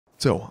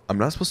So, I'm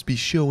not supposed to be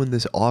showing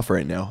this off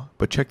right now,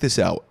 but check this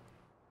out.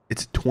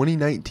 It's a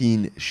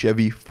 2019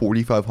 Chevy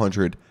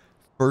 4500,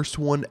 first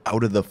one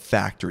out of the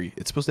factory.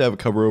 It's supposed to have a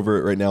cover over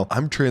it right now.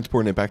 I'm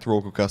transporting it back to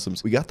Royal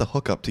Customs. We got the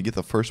hookup to get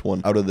the first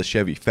one out of the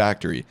Chevy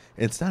factory,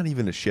 and it's not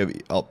even a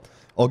Chevy. I'll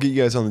get you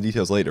guys on the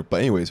details later, but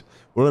anyways,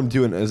 what I'm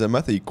doing is I'm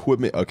at the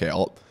equipment. Okay,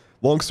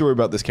 long story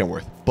about this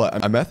Kenworth,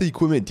 but I'm at the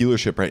equipment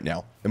dealership right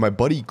now, and my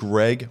buddy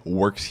Greg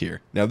works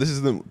here. Now, this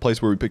is the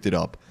place where we picked it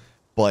up.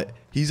 But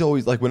he's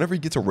always like, whenever he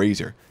gets a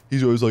Razor,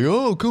 he's always like,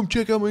 oh, come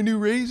check out my new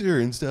Razor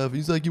and stuff.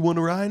 He's like, you want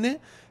to ride in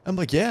it? I'm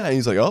like, yeah. And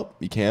he's like, oh,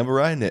 you can't have a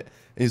ride in it.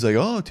 And he's like,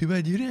 oh, too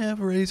bad you didn't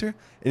have a Razor.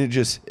 And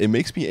it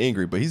makes me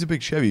angry. But he's a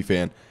big Chevy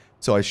fan.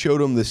 So I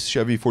showed him this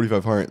Chevy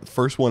 4500, the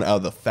first one out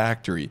of the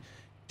factory.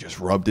 Just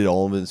rubbed it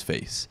all in his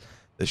face.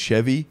 The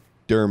Chevy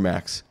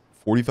Duramax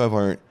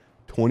 4500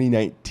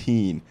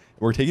 2019.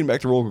 We're taking it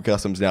back to Royal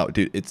Customs now.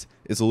 Dude, it's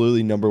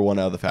literally #1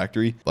 out of the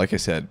factory. Like I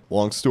said,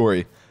 long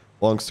story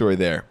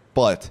there.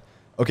 But,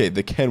 okay,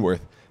 the Kenworth.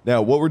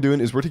 Now, what we're doing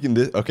is we're taking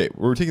this. Okay,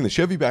 we're taking the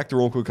Chevy back to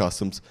Royal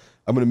Customs.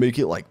 I'm going to make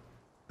it, like,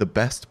 the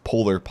best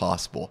puller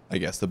possible, I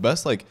guess. The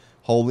best, like,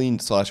 hauling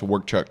 /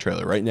 work truck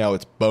trailer. Right now,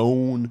 it's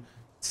bone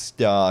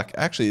stock.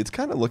 Actually, it's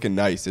kind of looking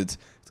nice. It's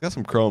got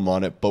some chrome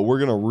on it, but we're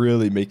going to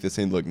really make this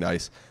thing look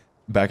nice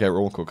back at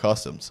Royal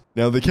Customs.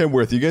 Now, the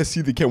Kenworth. You guys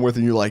see the Kenworth,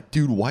 and you're like,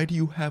 dude, why do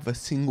you have a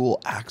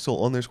single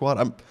axle on their squad?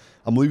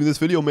 I'm leaving this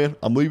video, man.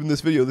 I'm leaving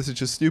this video. This is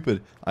just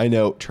stupid. I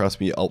know. Trust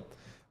me.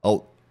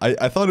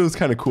 I thought it was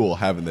kind of cool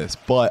having this,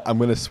 but I'm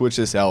going to switch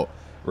this out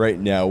right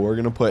now. We're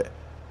going to put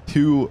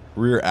 2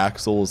 rear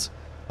axles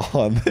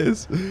on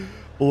this.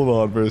 Hold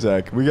on for a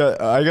sec.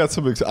 I got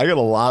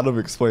a lot of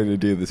explaining to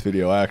do in this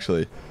video,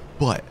 actually.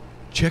 But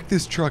check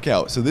this truck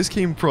out. So this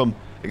came from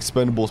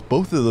Expendables.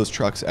 Both of those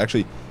trucks,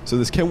 actually. So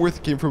this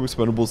Kenworth came from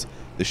Expendables.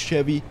 The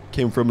Chevy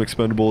came from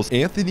Expendables.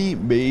 Anthony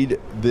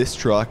made this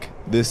truck,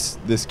 this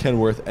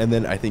Kenworth, and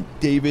then I think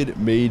David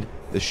made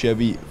the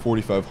Chevy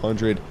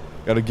 4500.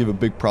 Got to give a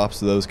big props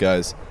to those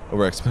guys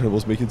over at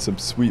Expendables, making some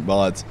sweet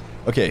mods.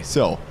 Okay,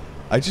 so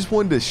I just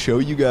wanted to show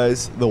you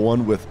guys the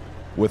one with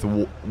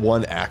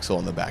one axle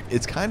on the back.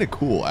 It's kind of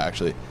cool,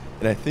 actually,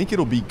 and I think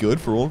it'll be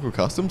good for Royal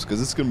Customs because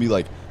it's going to be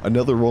like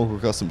another Royal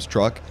Customs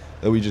truck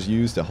that we just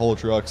use to haul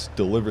trucks,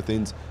 deliver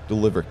things,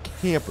 deliver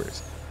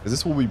campers. Because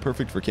this will be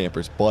perfect for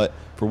campers, but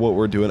for what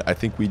we're doing, I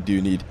think we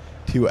do need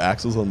 2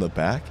 axles on the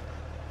back.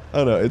 I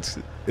don't know,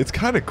 it's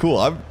kind of cool.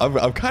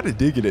 I'm kind of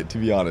digging it, to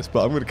be honest,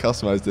 but I'm going to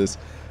customize this.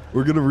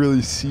 We're gonna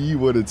really see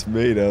what it's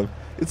made of.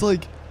 It's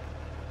like,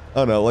 I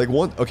don't know, like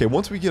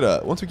once we get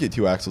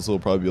 2 axles, it'll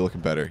probably be looking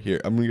better.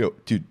 Here, I'm gonna go,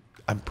 dude.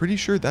 I'm pretty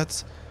sure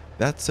that's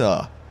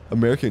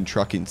American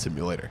Trucking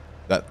Simulator.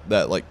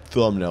 That like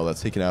thumbnail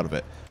that's taken out of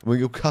it. I'm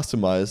gonna go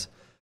customize.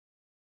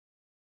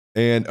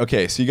 And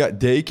okay, so you got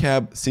day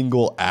cab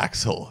single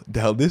axle.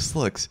 Now this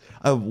looks,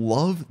 I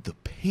love the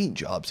paint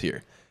jobs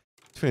here.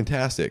 It's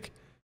fantastic.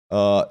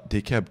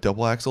 Day cab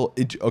double axle.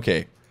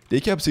 Okay, day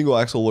cab single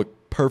axle look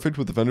perfect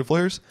with the fender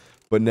flares,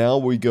 but now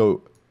we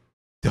go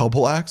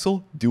double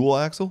axle, dual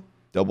axle.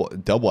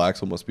 Double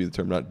axle must be the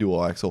term, not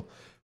dual axle.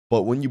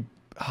 But when you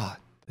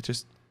it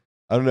just,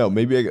 I don't know,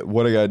 maybe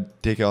what I gotta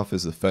take off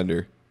is the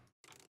fender.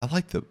 I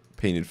like the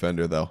painted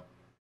fender though.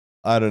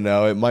 I don't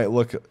know, it might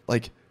look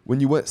like when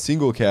you went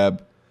single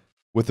cab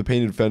with the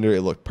painted fender,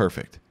 it looked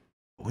perfect.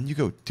 But when you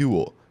go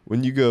dual,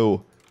 when you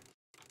go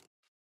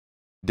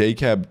day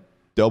cab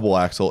double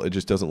axle, it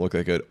just doesn't look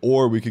that good.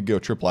 Or we could go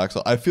triple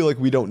axle. I feel like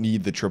we don't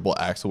need the triple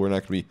axle. We're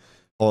not going to be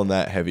hauling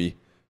that heavy.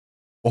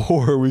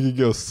 Or we could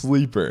go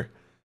sleeper.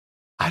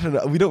 I don't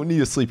know. We don't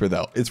need a sleeper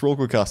though. It's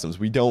Royal Customs.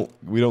 We don't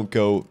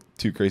go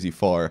too crazy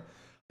far.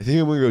 I think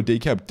I'm going to go day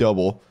cab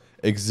double.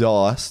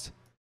 Exhaust.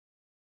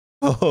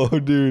 Oh,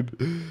 dude.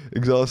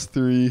 Exhaust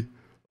 3.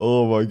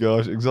 Oh my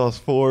gosh.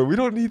 Exhaust 4. We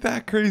don't need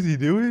that crazy,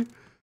 do we?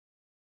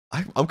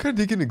 I'm kind of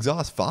digging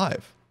exhaust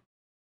 5.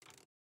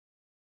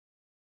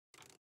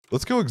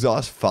 Let's go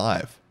exhaust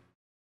 5.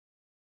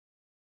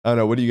 I don't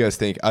know. What do you guys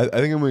think? I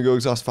think I'm going to go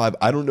exhaust 5.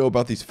 I don't know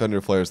about these fender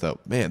flares though.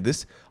 Man,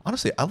 this,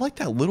 honestly, I like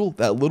that little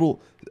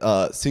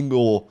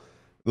single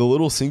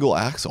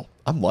axle.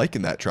 I'm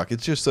liking that truck.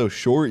 It's just so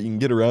short. You can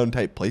get around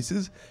tight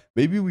places.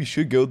 Maybe we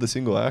should go the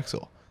single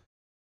axle.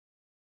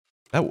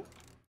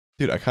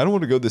 Dude, I kind of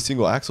want to go the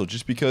single axle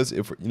just because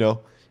if we're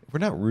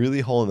not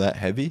really hauling that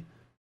heavy,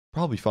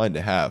 probably fine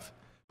to have.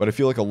 But I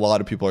feel like a lot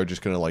of people are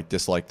just going to like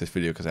dislike this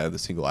video because I have the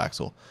single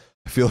axle.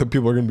 I feel like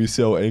people are going to be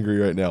so angry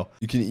right now.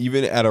 You can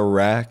even add a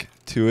rack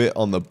to it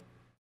on the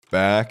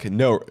back.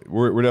 No,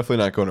 we're definitely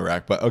not going to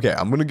rack. But okay,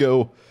 I'm going to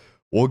go.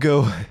 We'll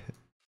go.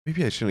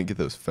 Maybe I shouldn't get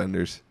those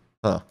fenders.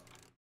 Huh.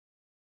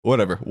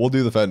 Whatever. We'll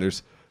do the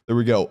fenders. There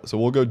we go. So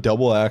we'll go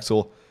double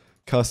axle.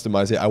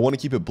 Customize it. I want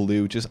to keep it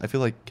blue. Just, I feel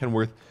like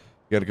Kenworth,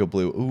 you got to go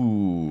blue.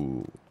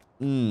 Ooh.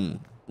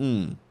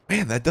 Man,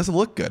 that doesn't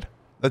look good.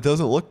 That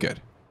doesn't look good.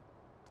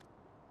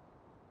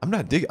 I'm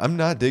not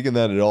digging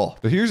that at all.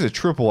 But here's a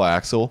triple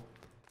axle.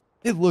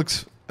 It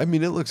looks, I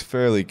mean, it looks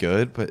fairly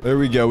good, but there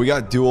we go. We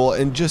got dual,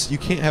 and just, you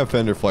can't have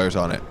fender flares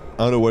on it. I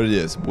don't know what it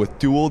is. With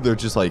dual, they're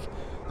just like,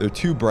 they're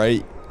too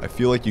bright. I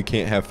feel like you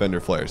can't have fender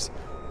flares.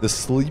 The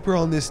sleeper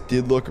on this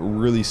did look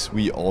really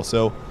sweet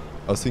also.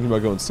 I was thinking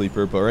about going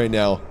sleeper, but right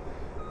now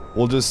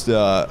we'll just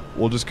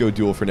go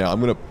dual for now. I'm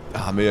gonna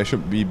maybe I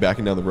shouldn't be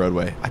backing down the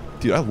roadway.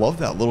 Dude, I love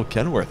that little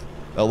Kenworth.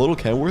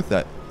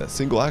 That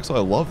single axle, I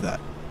love that.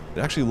 It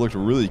actually looked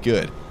really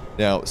good.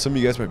 Now, some of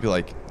you guys might be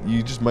like,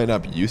 you just might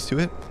not be used to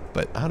it,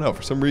 but I don't know,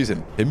 for some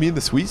reason, hit me in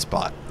the sweet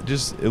spot.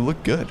 It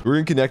looked good. We're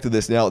gonna connect to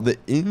this now. The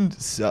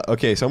inside,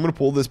 okay, so I'm gonna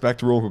pull this back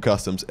to Roll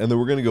Customs, and then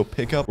we're gonna go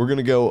pick up. We're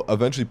gonna go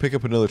eventually pick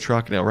up another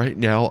truck. Now, right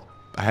now,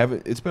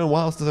 it's been a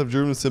while since I've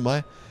driven a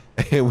semi,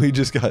 and we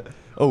just got,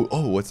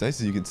 oh, what's nice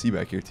is you can see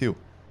back here too.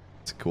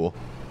 It's cool.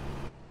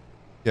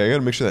 Yeah, I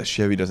gotta make sure that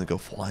Chevy doesn't go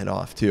flying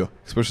off too,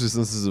 especially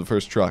since this is the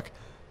first truck.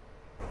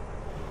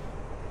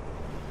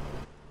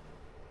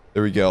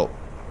 There we go.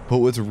 But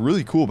what's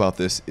really cool about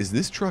this is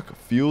this truck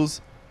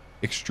feels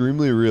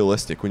extremely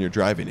realistic when you're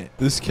driving it.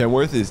 This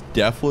Kenworth is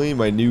definitely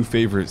my new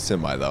favorite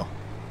semi though.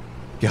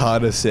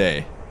 Gotta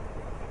say.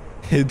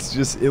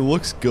 It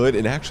looks good,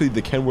 and actually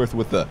the Kenworth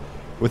with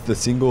the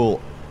single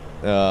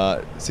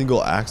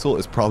axle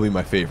is probably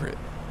my favorite.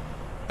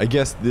 I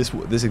guess this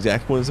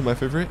exact one isn't my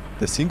favorite.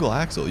 The single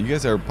axle, you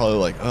guys are probably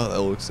like, oh,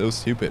 that looks so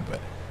stupid, but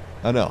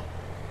I don't know.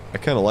 I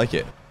kind of like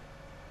it.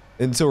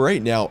 And so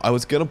right now, I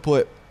was gonna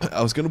put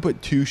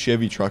 2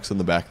 Chevy trucks on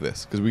the back of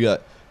this because we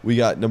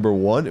got number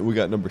 1 and we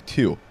got number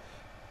 2,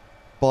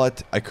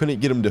 but I couldn't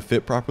get them to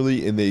fit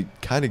properly, and they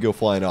kind of go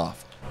flying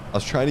off. I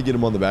was trying to get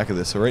them on the back of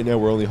this, so right now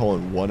we're only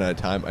hauling 1 at a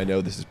time. I know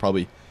this is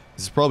probably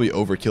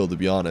overkill, to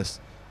be honest,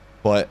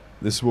 but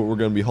this is what we're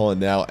gonna be hauling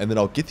now, and then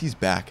I'll get these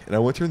back. And I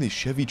want to turn these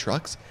Chevy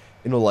trucks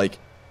into like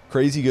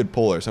crazy good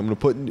pullers. I'm gonna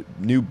put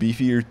new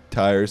beefier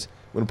tires.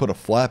 I'm gonna put a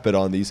flatbed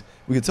on these.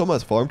 We can sell them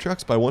as farm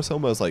trucks, but I want to sell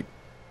them as like,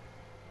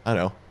 I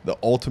don't know, the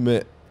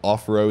ultimate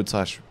off-road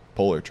 /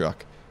 polar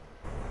truck.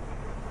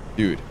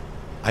 Dude,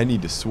 I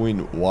need to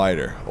swing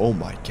wider. Oh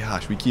my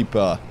gosh, we keep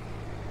I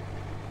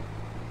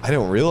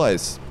don't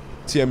realize.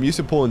 See, I'm used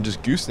to pulling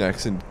just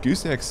goosenecks, and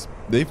goosenecks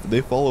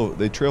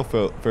they trail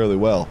fairly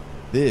well.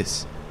 I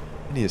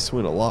need to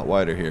swing a lot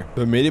wider here.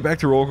 So I made it back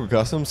to Roll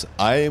Customs.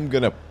 I am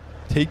gonna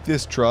take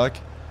this truck,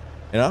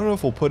 and I don't know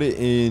if we'll put it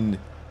in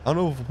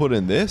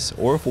this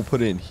or if we'll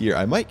put it in here.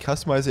 I might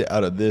customize it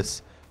out of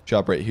this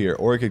shop right here,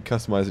 or I could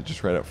customize it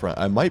just right up front.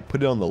 I might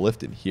put it on the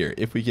lift in here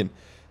if we can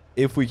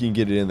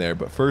get it in there.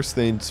 But first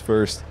things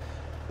first,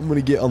 I'm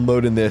gonna get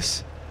unloading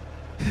this.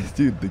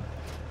 Dude,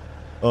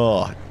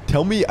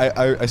 tell me,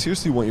 I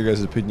seriously want your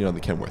guys' opinion on the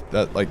Kenworth.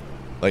 That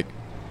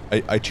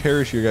I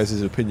cherish your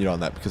guys' opinion on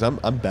that, because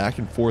I'm back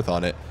and forth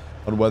on it,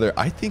 on whether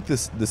I think the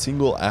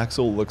single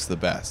axle looks the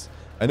best.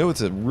 I know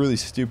it's a really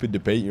stupid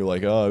debate. You're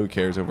like, oh, who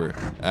cares over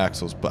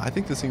axles? But I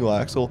think the single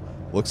axle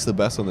looks the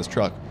best on this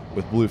truck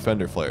with blue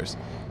fender flares.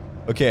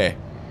 Okay.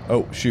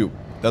 Oh, shoot.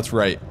 That's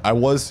right.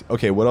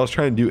 Okay, what I was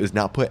trying to do is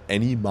not put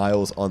any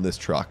miles on this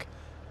truck,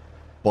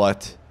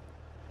 but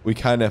we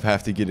kind of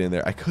have to get in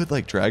there. I could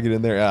like drag it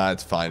in there.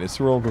 It's fine. It's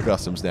Roll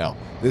Customs now.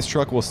 This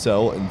truck will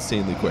sell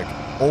insanely quick.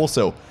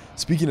 Also,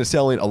 speaking of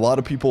selling, a lot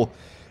of people,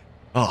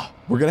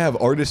 we're going to have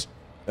artist,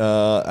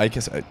 I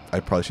guess I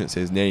probably shouldn't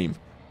say his name,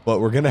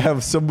 but we're going to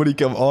have somebody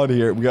come on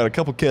here. We got a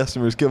couple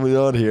customers coming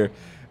on here,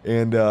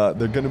 and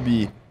they're going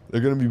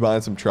to be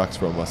buying some trucks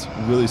from us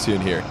really soon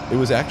here. It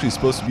was actually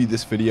supposed to be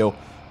this video,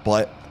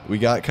 but we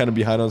got kind of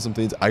behind on some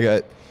things. I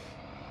got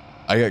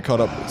caught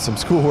up. Some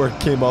schoolwork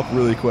came up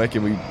really quick,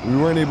 and we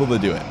weren't able to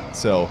do it.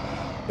 So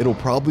it'll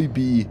probably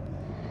be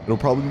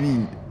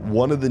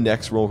one of the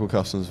next Roll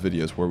Customs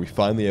videos where we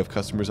finally have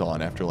customers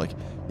on after 30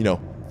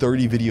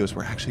 videos.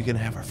 We're actually gonna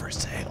have our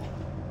first sale.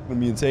 It's gonna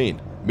be insane.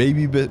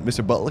 Maybe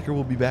Mr. Buttlicker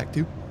will be back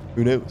too.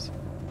 Who knows?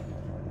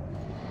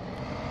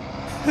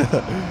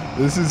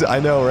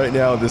 I know right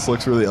now this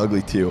looks really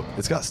ugly too.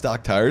 It's got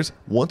stock tires.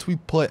 Once we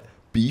put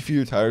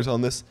beefier tires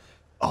on this,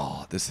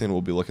 this thing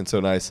will be looking so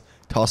nice.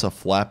 Toss a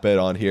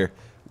flatbed on here.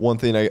 One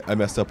thing I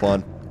messed up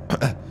on,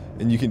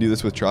 and you can do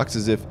this with trucks,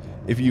 is if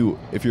you're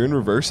in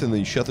reverse and then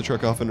you shut the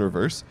truck off in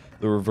reverse,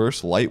 the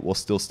reverse light will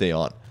still stay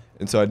on.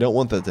 And so I don't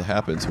want that to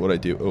happen. So what I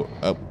do,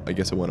 I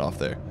guess it went off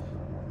there.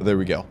 But there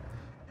we go.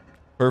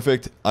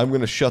 Perfect. I'm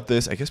going to shut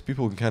this. I guess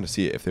people can kind of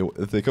see it.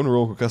 If they come to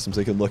Roll Customs,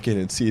 they can look in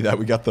and see that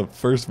we got the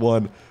first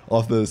one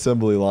off the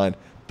assembly line.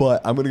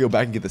 But I'm going to go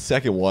back and get the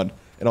second one,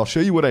 and I'll show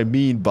you what I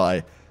mean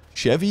by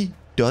Chevy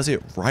does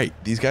it right.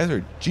 These guys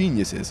are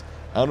geniuses.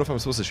 I don't know if I'm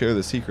supposed to share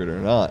the secret or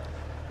not,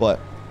 but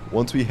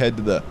once we head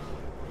to the,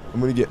 I'm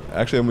gonna get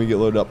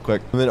loaded up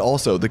quick. And then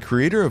also, the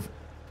creator of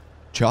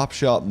Chop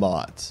Shop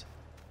Mods,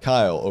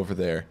 Kyle over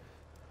there,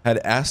 had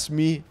asked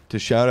me to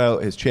shout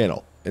out his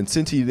channel. And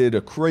since he did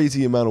a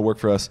crazy amount of work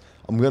for us,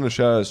 I'm gonna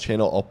shout out his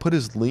channel. I'll put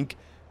his link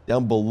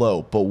down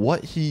below. But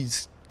what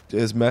his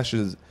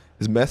message,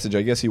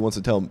 I guess he wants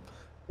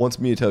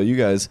me to tell you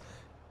guys,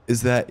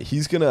 is that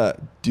he's gonna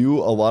do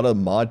a lot of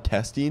mod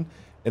testing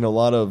and a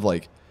lot of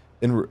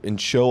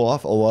and show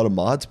off a lot of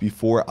mods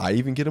before I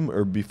even get them,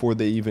 or before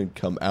they even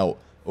come out,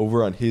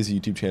 over on his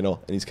YouTube channel.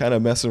 And he's kind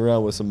of messing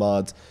around with some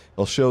mods.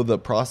 He'll show the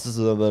process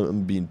of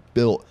them being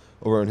built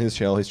over on his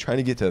channel. He's trying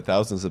to get to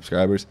 1,000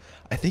 subscribers.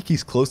 I think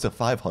he's close to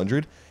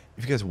 500.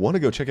 If you guys want to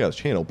go check out his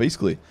channel,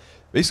 basically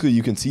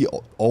you can see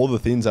all the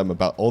things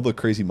all the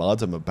crazy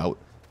mods I'm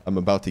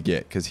about to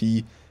get, because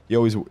he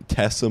always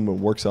tests them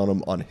and works on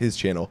them on his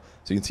channel.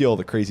 So you can see all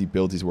the crazy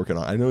builds he's working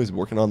on. I know he's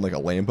working on like a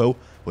Lambo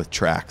with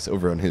tracks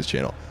over on his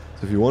channel.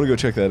 So if you want to go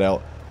check that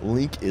out,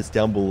 link is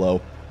down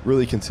below.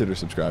 Really consider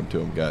subscribing to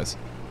him, guys.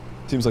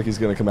 Seems like he's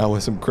going to come out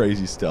with some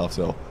crazy stuff.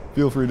 So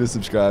feel free to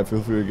subscribe.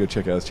 Feel free to go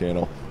check out his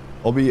channel.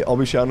 I'll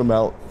be shouting him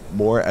out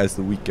more as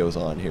the week goes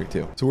on here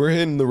too. So we're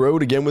hitting the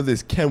road again with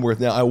this Kenworth.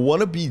 Now I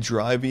want to be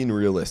driving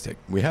realistic.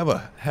 We have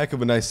a heck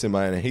of a nice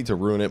semi, and I hate to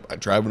ruin it by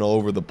driving all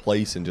over the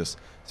place and just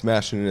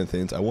smashing into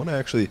things. I want to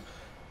actually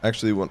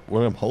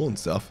when I'm hauling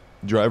stuff,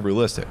 drive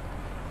realistic.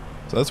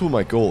 So that's what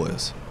my goal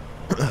is.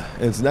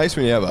 And it's nice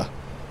when you have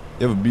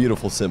a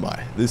beautiful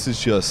semi. This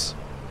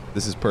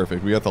is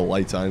perfect. We got the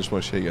lights on. I just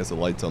want to show you guys the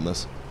lights on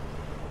this.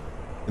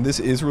 And this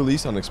is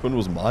released on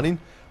Expendables Modding,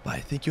 but I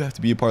think you have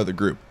to be a part of the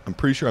group. I'm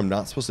pretty sure I'm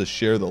not supposed to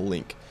share the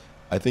link.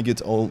 I think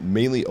it's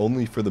mainly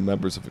only for the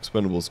members of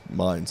Expendables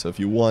Mind. So if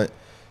you want,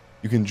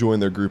 you can join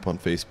their group on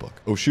Facebook.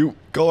 Oh shoot,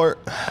 car.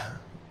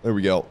 There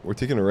we go. We're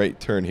taking a right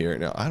turn here.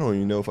 Now, I don't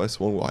even know if I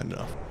swung wide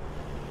enough.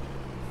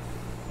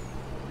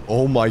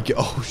 Oh my god.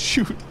 Oh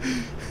shoot.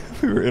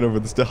 We were in over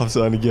the stop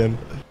sign again.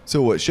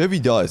 So what Chevy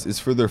does is,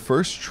 for their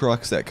first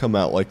trucks that come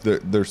out, like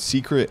their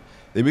secret,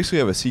 they basically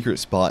have a secret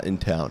spot in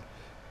town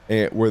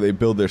where they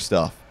build their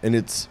stuff. And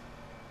it's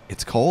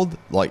called,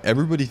 like,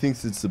 everybody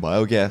thinks it's the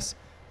biogas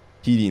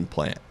heating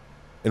plant.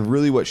 And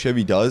really what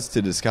Chevy does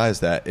to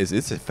disguise that is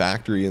it's a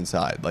factory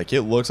inside. Like,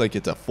 it looks like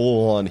it's a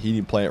full-on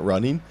heating plant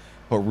running,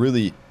 but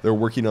really they're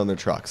working on their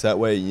trucks. That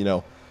way, you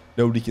know,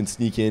 nobody can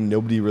sneak in.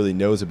 Nobody really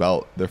knows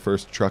about their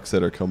first trucks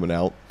that are coming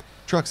out.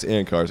 Trucks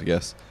and cars, I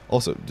guess.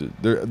 Also,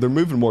 they're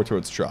moving more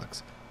towards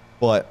trucks.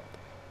 But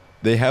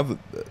they have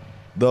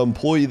the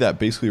employee that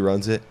basically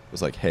runs it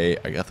was like, hey,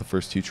 I got the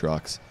first 2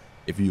 trucks.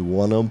 If you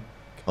want them,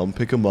 come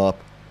pick them up.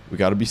 We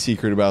got to be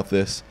secret about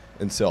this.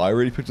 And so I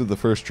already picked up the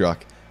first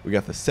truck. We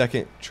got the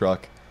second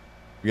truck.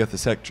 We got the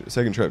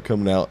second truck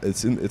coming out.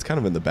 It's kind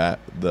of in the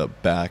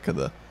back of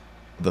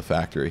the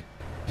factory.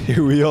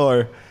 Here we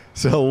are.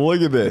 So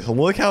look at this.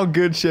 Look how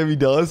good Chevy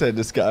does at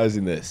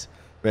disguising this.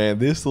 Man,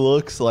 this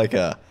looks like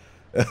a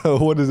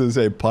what does it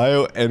say?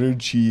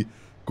 Bioenergy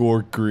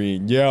gore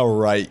green. Yeah,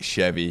 right,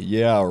 Chevy.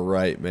 Yeah,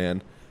 right,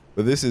 man.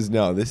 But this is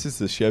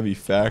the Chevy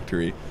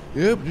factory.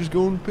 Yep, just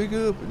going to pick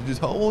up,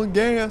 just hauling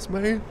gas,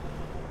 man.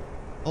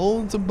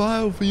 Hauling some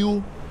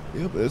biofuel.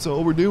 Yep, that's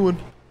all we're doing.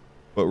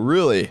 But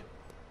really,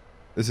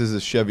 this is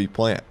a Chevy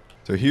plant.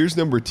 So here's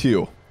number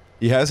 2.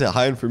 He has it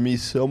hiding for me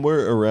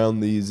somewhere around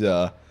these.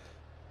 Let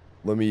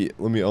me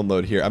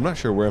unload here. I'm not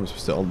sure where I'm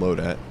supposed to unload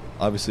at.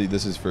 Obviously,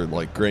 this is for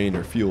like grain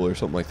or fuel or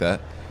something like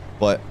that.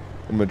 But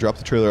I'm gonna drop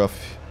the trailer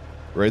off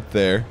right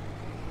there.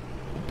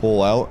 We'll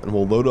pull out and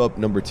we'll load up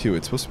number 2.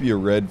 It's supposed to be a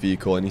red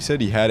vehicle, and he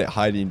said he had it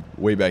hiding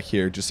way back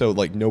here, just so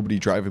like nobody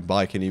driving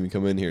by can even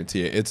come in here and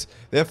see it.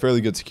 They have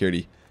fairly good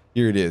security.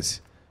 Here it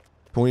is,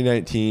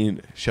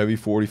 2019 Chevy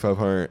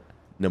 4500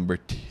 number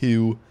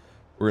 2.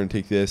 We're gonna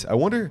take this.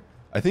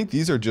 I think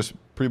these are just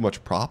pretty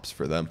much props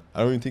for them. I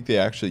don't even think they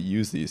actually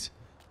use these.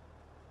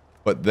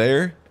 But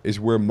there is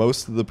where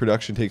most of the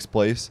production takes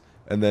place,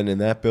 and then in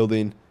that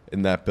building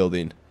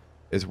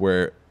is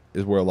where a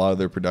lot of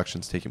their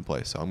production's taking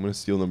place. So I'm gonna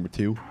steal number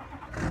 2.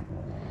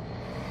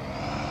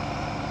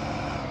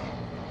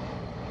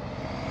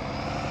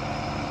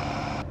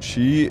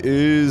 She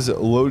is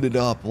loaded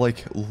up.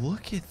 Like,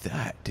 look at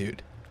that,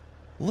 dude.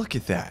 Look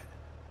at that.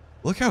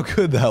 Look how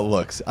good that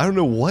looks. I don't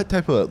know what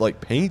type of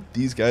like paint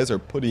these guys are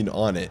putting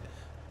on it,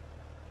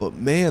 but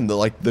man,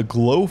 the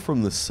glow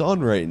from the sun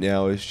right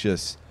now is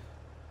just.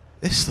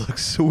 This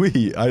looks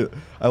sweet. I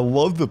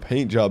love the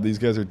paint job these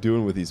guys are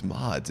doing with these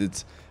mods.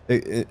 It's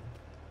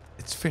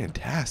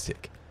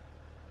fantastic.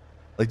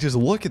 Like, just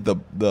look at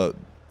the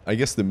I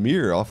guess the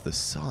mirror off the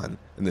sun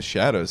and the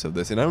shadows of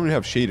this. And I don't even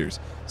have shaders.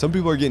 Some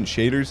people are getting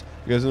shaders.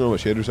 You guys don't know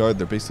what shaders are?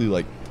 They're basically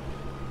like,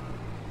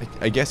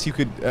 I guess you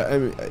could. I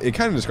mean, it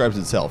kind of describes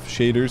itself.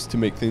 Shaders to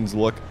make things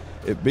look.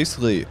 It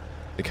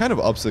kind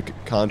of ups the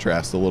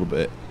contrast a little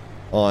bit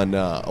on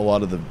a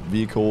lot of the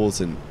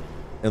vehicles and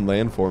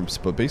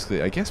landforms, but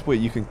basically I guess what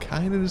you can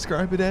kind of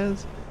describe it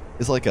as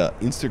is like a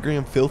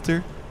Instagram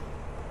filter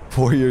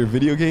for your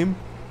video game.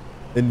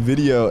 In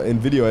video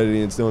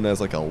editing, it's known as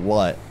like a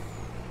LUT.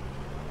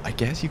 I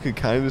guess you could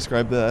kind of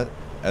describe that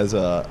as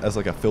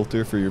like a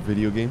filter for your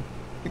video game.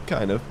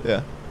 Kind of,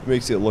 yeah. It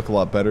makes it look a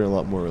lot better and a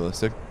lot more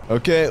realistic.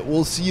 Okay,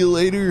 we'll see you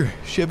later,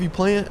 Chevy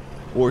plant,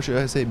 or should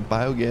I say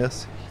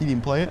biogas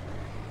heating plant.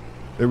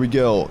 There we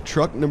go.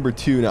 Truck number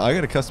 2. Now I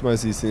gotta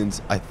customize these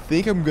things. I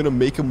think I'm gonna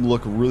make them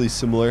look really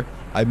similar.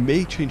 I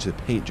may change the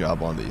paint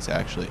job on these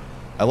actually.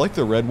 I like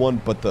the red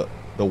one, but the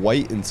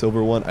white and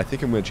silver one, I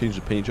think I'm gonna change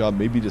the paint job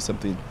maybe to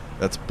something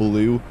that's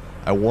blue.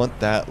 I want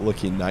that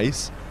looking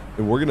nice,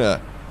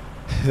 and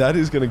that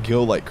is gonna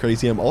go like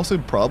crazy. I'm also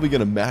probably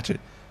gonna match it.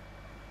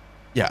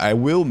 Yeah, I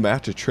will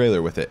match a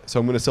trailer with it. So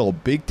I'm gonna sell a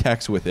big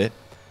text with it.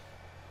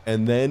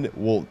 and then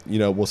we'll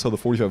sell the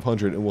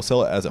 4500 and we'll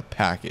sell it as a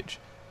package.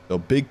 So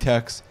big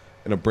text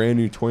and a brand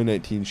new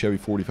 2019 Chevy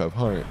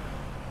 4500.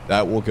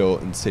 That will go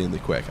insanely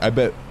quick.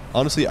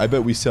 Honestly, I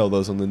bet we sell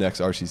those on the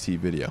next RCC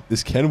video.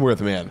 This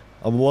Kenworth, man,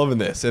 I'm loving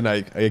this, and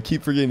I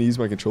keep forgetting to use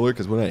my controller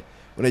because when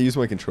I use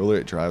my controller,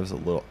 it drives a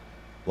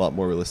lot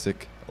more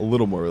realistic, a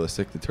little more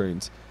realistic. The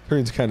turns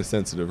kind of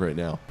sensitive right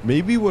now.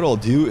 Maybe what I'll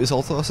do is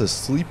I'll toss a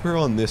sleeper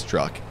on this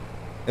truck,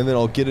 and then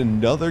I'll get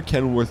another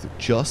Kenworth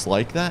just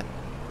like that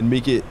and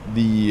make it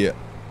the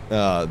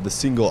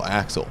single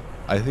axle.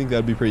 I think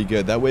that'd be pretty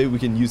good. That way we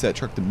can use that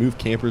truck to move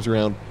campers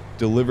around,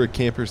 deliver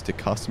campers to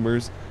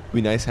customers. It'd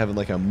be nice having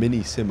like a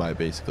mini semi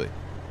basically.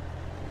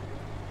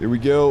 Here we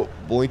go.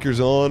 Blinkers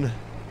on.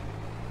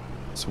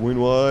 Swing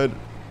wide.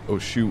 Oh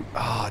shoot.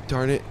 Ah,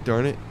 darn it.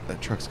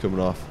 That truck's coming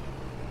off.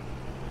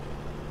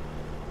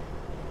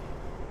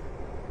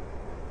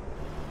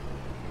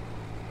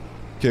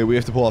 Okay, we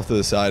have to pull off to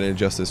the side and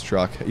adjust this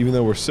truck, even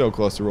though we're so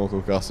close to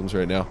Ronco Customs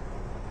right now.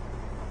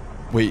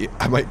 Wait,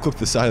 I might clip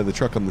the side of the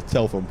truck on the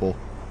telephone pole.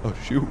 Oh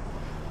shoot.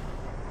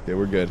 Okay,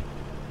 we're good.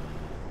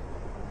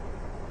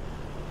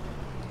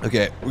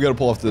 Okay, we gotta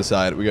pull off to the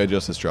side. We gotta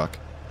adjust this truck.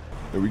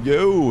 There we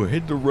go.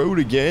 Hit the road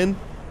again.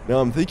 Now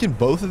I'm thinking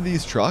both of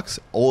these trucks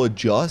I'll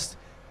adjust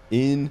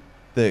in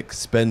the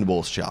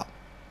expendables shop.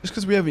 Just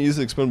because we haven't used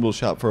the expendables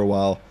shop for a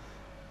while.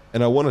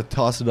 And I want to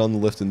toss it on the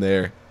lift in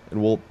there.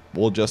 And we'll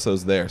adjust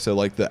those there. So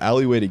like the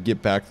alleyway to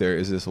get back there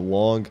is this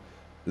long,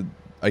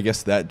 I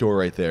guess that door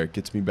right there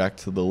gets me back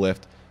to the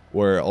lift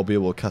where I'll be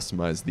able to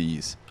customize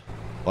these.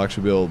 I'll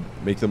actually be able to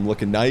make them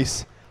look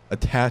nice,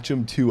 attach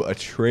them to a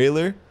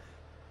trailer,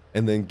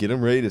 and then get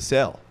them ready to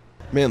sell.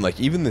 Man, like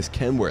even this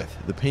Kenworth,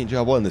 the paint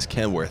job on this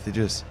Kenworth, it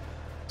just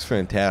looks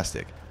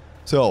fantastic.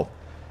 So,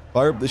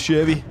 fire up the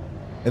Chevy,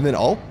 and then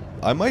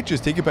I might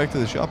just take it back to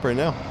the shop right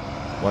now.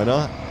 Why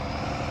not?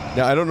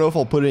 Now, I don't know if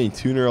I'll put any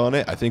tuner on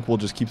it. I think we'll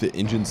just keep the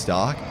engine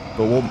stock,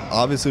 but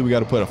obviously we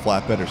got to put a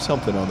flatbed or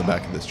something on the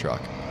back of this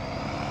truck.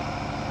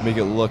 Make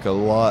it look a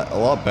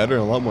lot better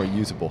and a lot more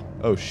usable.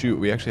 Oh shoot,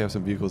 we actually have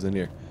some vehicles in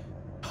here.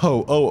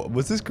 Oh,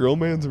 was this Grill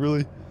Man's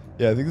really?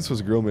 Yeah, I think this was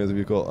a Grill Man's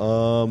vehicle.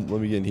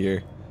 Let me get in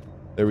here.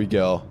 There we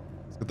go.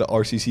 It's got the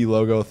RCC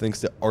logo.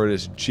 Thanks to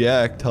Artist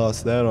Jack.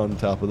 Toss that on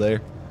top of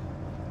there.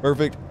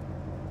 Perfect.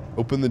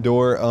 Open the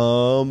door.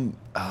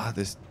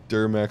 This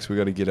Duramax, we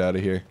got to get out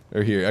of here.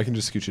 Or here, I can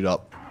just scooch it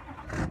up.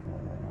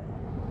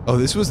 Oh,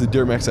 this was the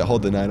Duramax that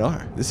hauled the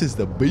 9R. This is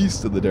the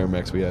beast of the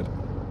Duramax we had.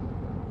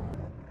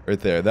 Right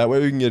there. That way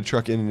we can get a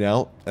truck in and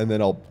out, and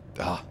then I'll...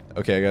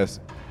 okay, I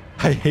guess.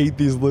 I hate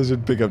these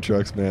Lizard pickup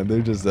trucks, man.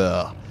 They're just...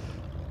 there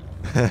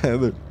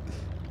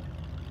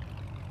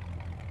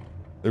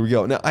we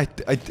go. Now, I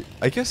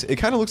guess it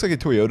kind of looks like a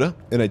Toyota,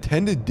 and I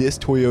tend to diss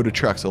Toyota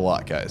trucks a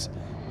lot, guys.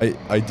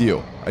 I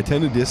do. I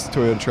tend to diss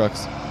Toyota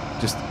trucks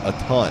just a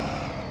ton.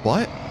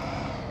 But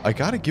I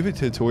gotta give it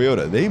to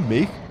Toyota. They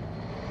make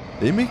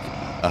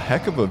a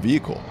heck of a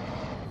vehicle.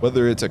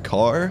 Whether it's a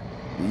car,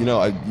 you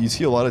know, you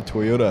see a lot of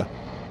Toyota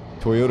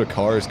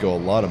cars go a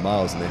lot of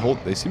miles, and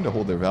they seem to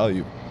hold their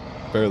value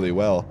fairly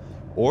well.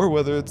 Or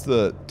whether it's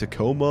the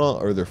Tacoma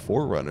or their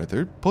 4Runner,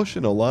 they're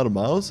pushing a lot of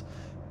miles.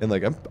 And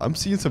like I'm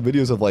seeing some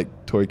videos of like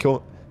Tacomas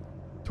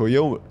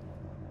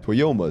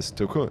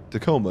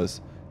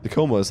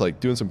like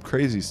doing some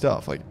crazy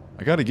stuff. Like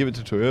I got to give it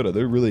to Toyota.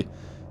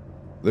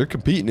 They're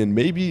competing, and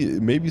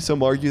maybe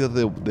some argue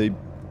that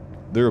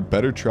they're a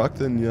better truck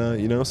than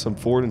you know, some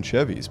Ford and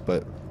Chevys,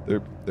 but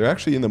they're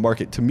actually in the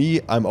market. To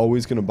me, I'm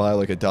always going to buy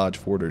like a Dodge,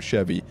 Ford, or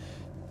Chevy,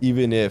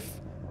 even if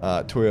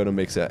Toyota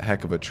makes a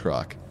heck of a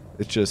truck.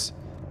 It's just,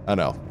 I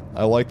don't know,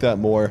 I like that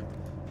more,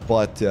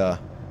 but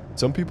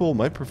some people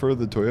might prefer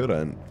the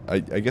Toyota, and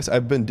I guess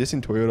I've been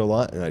dissing Toyota a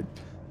lot, and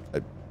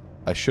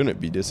I shouldn't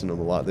be dissing them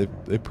a lot.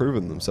 They've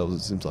proven themselves,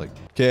 it seems like.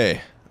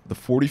 Okay, the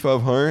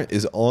 4500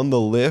 is on the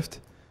lift.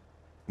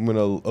 I'm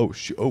gonna, oh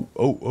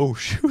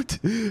shoot.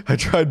 I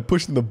tried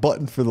pushing the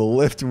button for the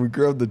lift, and we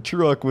grabbed the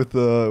truck with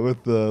the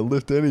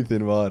lift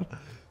anything mod.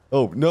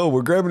 Oh no,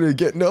 we're grabbing it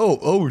again. No,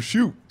 oh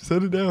shoot,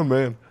 set it down,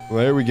 man. Well,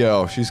 there we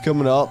go. She's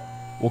coming up.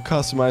 We'll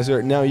customize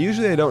her. Now,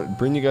 usually I don't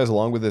bring you guys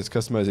along with this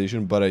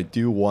customization, but I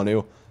do want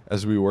to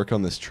as we work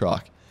on this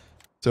truck.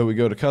 So we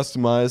go to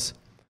customize.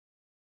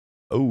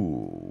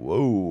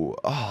 Oh,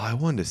 I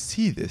wanted to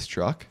see this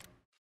truck.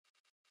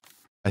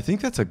 I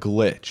think that's a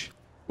glitch.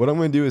 What I'm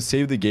going to do is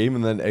save the game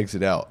and then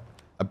exit out.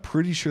 I'm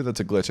pretty sure that's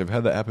a glitch. I've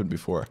had that happen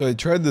before. So I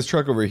tried this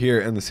truck over here,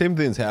 and the same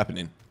thing's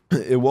happening.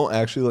 It won't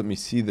actually let me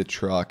see the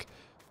truck.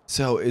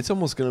 So it's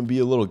almost going to be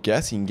a little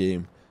guessing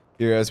game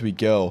here as we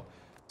go.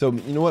 So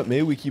you know what?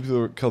 Maybe we keep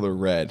the color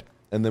red,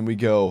 and then we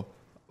go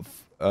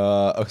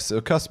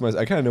so customize.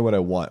 I kind of know what I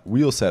want.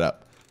 Wheel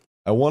setup.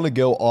 I want to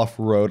go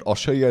off-road. I'll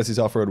show you guys these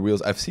off-road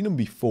wheels. I've seen them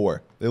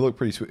before. They look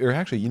pretty sweet. Or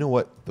actually, you know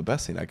what? The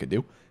best thing I could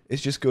do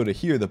is just go to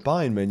here, the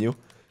buying menu,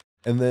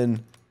 and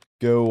then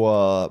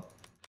go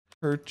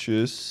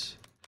purchase.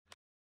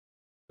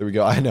 There we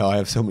go. I know I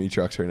have so many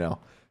trucks right now.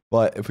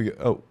 But if we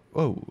go,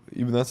 oh,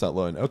 even that's not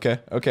loading. Okay,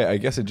 I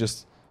guess it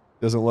just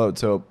doesn't load.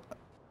 So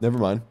never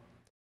mind.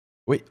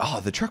 Wait,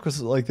 oh, the truck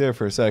was like there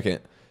for a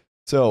second.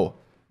 So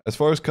as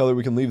far as color,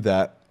 we can leave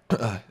that.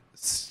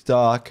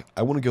 Stock,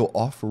 I want to go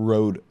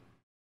off-road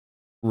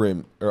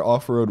rim or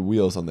off-road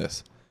wheels on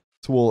this.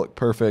 So we'll look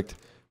perfect.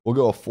 We'll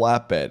go a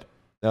flatbed.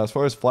 Now, as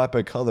far as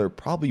flatbed color,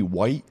 probably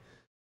white.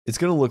 It's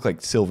going to look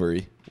like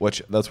silvery,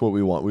 which that's what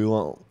we want. We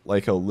want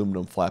like an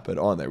aluminum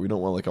flatbed on there. We don't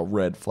want like a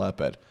red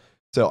flatbed.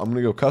 So I'm going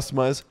to go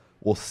customize.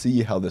 We'll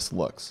see how this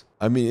looks.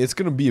 I mean, it's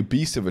going to be a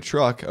beast of a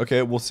truck.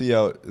 Okay, we'll see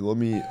how. Let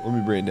me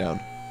bring it down.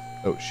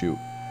 Oh, shoot.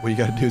 What you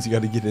got to do is you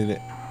got to get in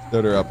it.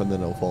 Start her up and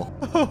then it'll fall.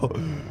 Oh,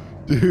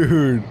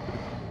 dude.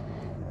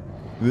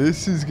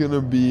 This is going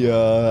to be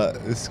a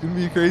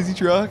crazy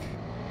truck.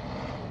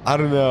 I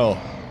don't know.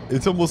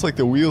 It's almost like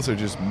the wheels are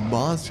just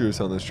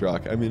monstrous on this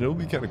truck. I mean, it'll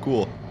be kind of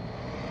cool.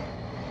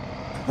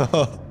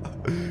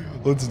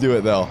 Let's do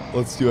it though.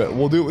 Let's do it.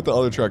 We'll do it with the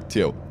other truck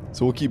too.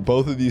 So we'll keep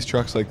both of these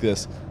trucks like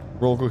this.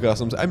 Roll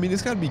customs. I mean,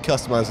 it's got to be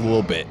customized a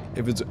little bit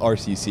if it's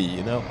RCC,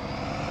 you know?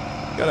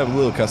 Got to have a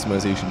little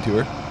customization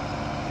to her.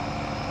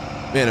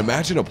 Man,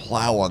 imagine a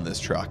plow on this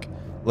truck.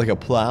 Like a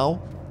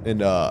plow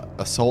and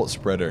a salt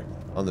spreader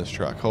on this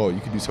truck. Oh,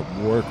 you could do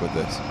some work with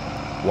this.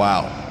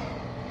 Wow.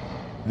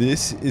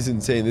 This is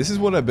insane. This is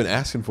what I've been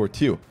asking for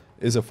too,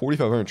 is a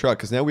 4500 truck,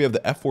 because now we have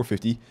the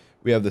F450,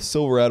 we have the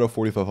Silverado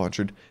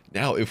 4500.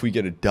 Now if we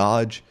get a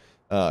Dodge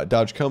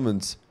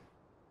Cummins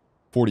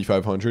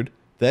 4500,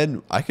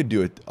 then I could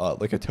do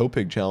like a tow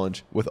pig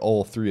challenge with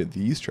all three of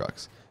these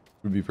trucks.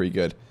 It would be pretty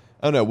good.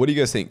 I don't know. What do you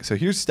guys think? So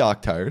here's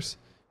stock tires,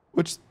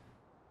 which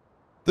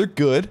they're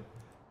good,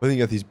 but then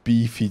you got these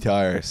beefy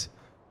tires.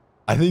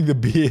 I think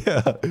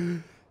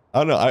I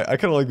don't know. I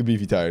kind of like the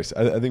beefy tires.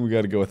 I think we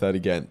got to go with that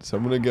again. So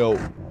I'm gonna go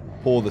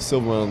pull the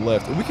silver on the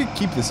left, and we could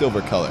keep the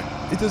silver color.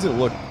 It doesn't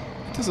look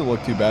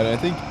too bad. And I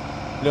think,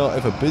 you know,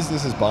 if a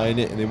business is buying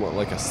it and they want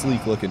like a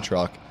sleek looking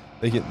truck,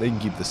 they can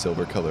keep the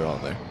silver color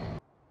on there.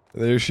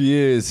 There she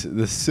is,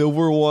 the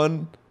silver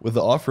one with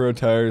the off-road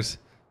tires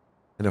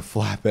and a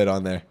flatbed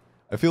on there.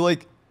 I feel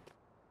like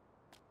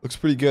looks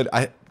pretty good.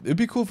 It'd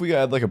be cool if we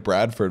got like a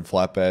Bradford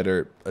flatbed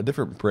or a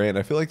different brand.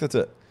 I feel like that's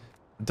or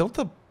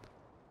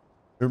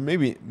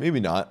maybe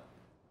not.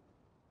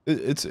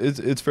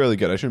 It's fairly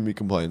good. I shouldn't be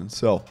complaining.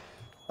 So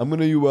I'm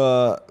gonna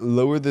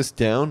lower this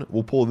down.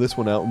 We'll pull this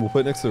one out and we'll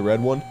put it next to the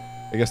red one.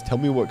 I guess tell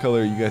me what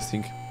color you guys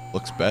think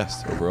looks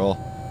best overall.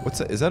 What's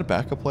that? Is that a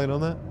backup light on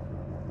that?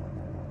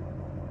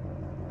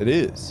 It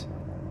is.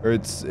 Or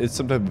it's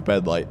some type of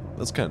bed light.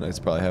 That's kind of nice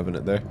probably having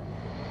it there.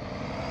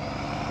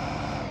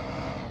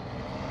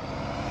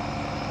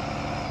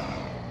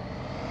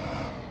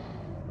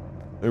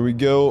 There we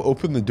go.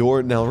 Open the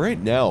door. Now right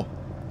now,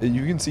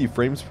 you can see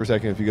frames per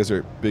second if you guys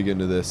are big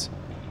into this.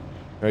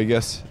 Or I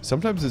guess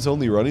sometimes it's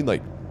only running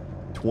like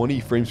 20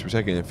 frames per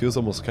second. It feels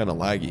almost kind of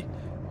laggy.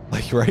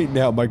 Like right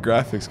now, my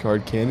graphics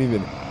card can't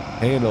even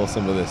handle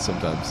some of this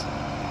sometimes.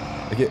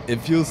 Like it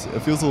feels a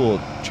little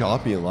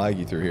choppy and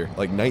laggy through here.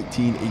 Like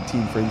 19,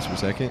 18 frames per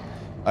second.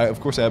 Of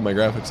course, I have my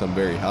graphics on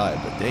very high,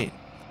 but dang,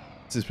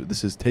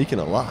 this is taking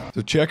a lot.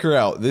 So check her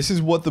out. This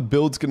is what the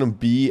build's gonna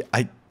be.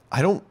 I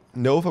don't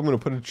know if I'm gonna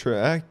put a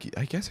track.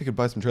 I guess I could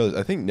buy some trailers.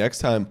 I think next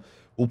time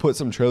we'll put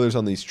some trailers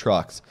on these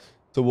trucks.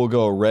 So we'll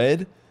go a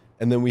red,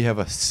 and then we have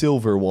a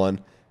silver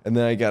one, and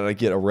then I gotta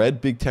get a red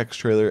Big Tex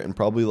trailer and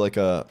probably like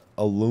a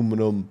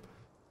aluminum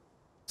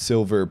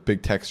silver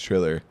Big Tex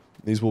trailer.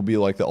 These will be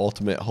like the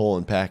ultimate haul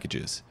and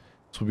packages.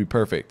 This will be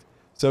perfect.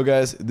 So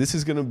guys, this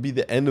is gonna be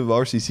the end of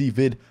RCC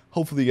vid.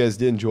 Hopefully you guys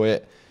did enjoy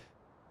it.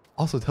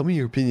 Also, tell me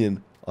your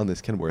opinion on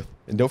this Kenworth,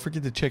 and don't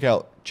forget to check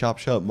out Chop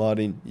Shop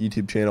Modding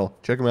YouTube channel.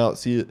 Check him out.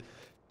 See it.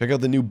 Check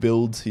out the new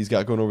builds he's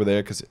got going over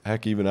there, because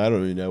heck, even I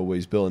don't even know what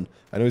he's building.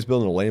 I know he's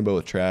building a Lambo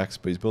with tracks,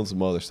 but he's building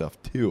some other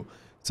stuff too.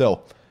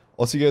 So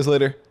I'll see you guys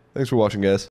later. Thanks for watching, guys.